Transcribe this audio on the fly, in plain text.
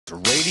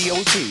Radio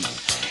T.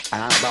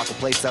 And I'm about to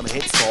play some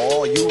hits for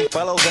all you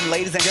fellows and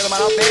ladies and gentlemen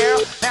out there.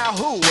 Now,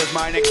 who was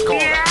my next caller?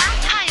 Yeah,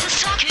 I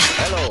was talking.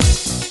 Hello.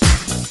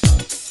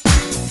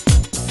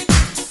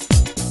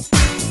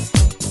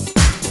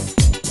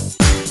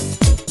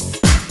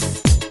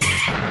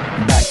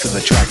 Back to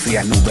the track, see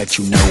I know that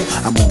you know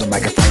I'm on the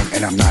microphone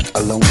and I'm not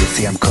alone. You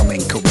see I'm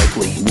coming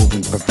correctly,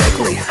 moving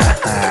perfectly. Ha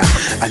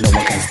ha, I know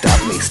one can't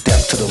stop me.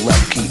 Step to the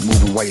left, keep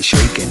moving while you're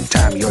shaking.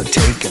 Time you're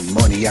taking,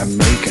 money I'm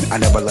making. I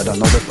never let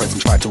another person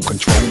try to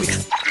control me.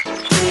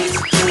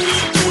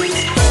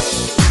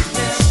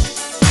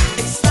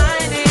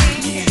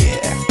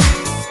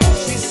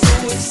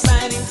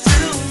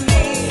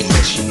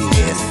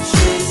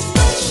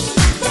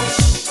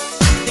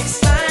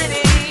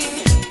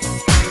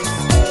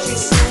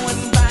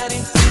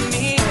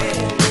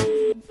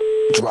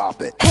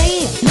 Drop it.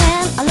 Hey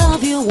man, I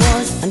love your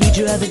voice. I need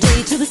you every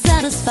day to be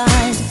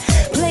satisfied.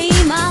 Play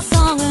my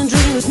song and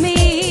dream with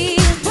me.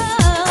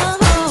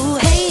 Oh,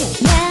 hey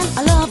man,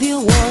 I love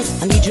your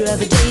voice. I need you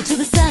every day to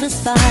be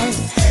satisfied.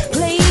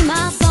 Play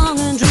my song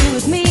and dream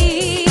with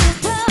me.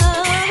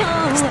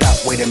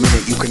 Stop, wait a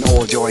minute, you can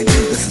all join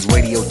in. This is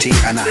Radio T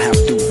and I have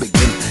to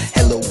begin.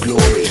 Hello,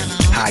 Glory.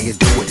 How you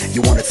doing?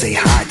 You wanna say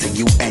hi to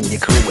you and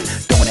your crew.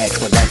 Don't ask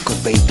for that,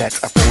 cause babe,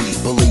 that's a phony.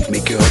 Believe me,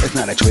 girl, it's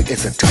not a trick,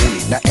 it's a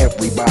Tony. Now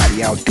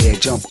everybody out there,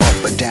 jump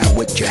up and down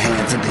with your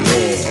hands in the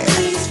air.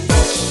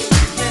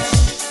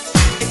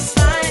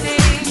 Exciting.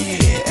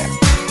 Yeah.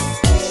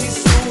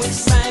 She's so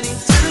exciting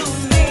to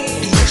me.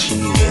 Yes, she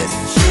is.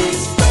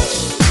 She's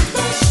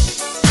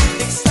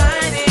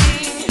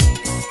exciting.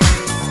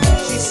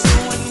 She's so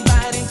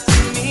inviting to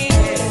me.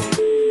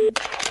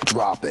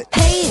 Drop it.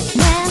 Hey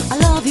man, I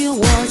love your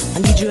voice. I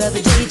need you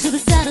every day to be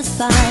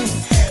satisfied.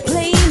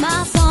 Play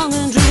my song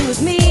and dream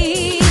with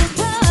me.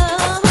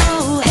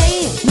 Oh,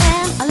 hey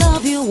man, I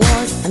love your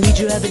voice. I need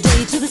you every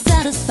day to be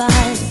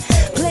satisfied.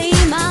 Play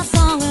my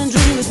song and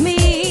dream with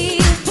me.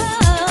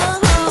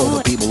 All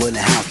the people in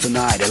the house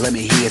tonight, let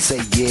me hear it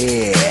say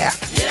yeah.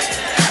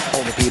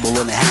 All the people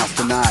in the house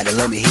tonight,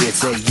 let me hear it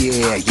say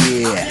yeah,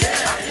 yeah.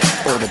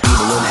 All the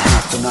people in the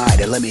house tonight,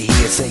 let me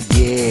hear it say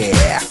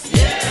yeah.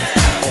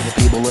 All the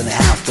people in the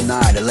house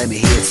tonight, let me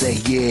hear it say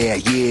yeah,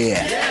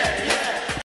 yeah.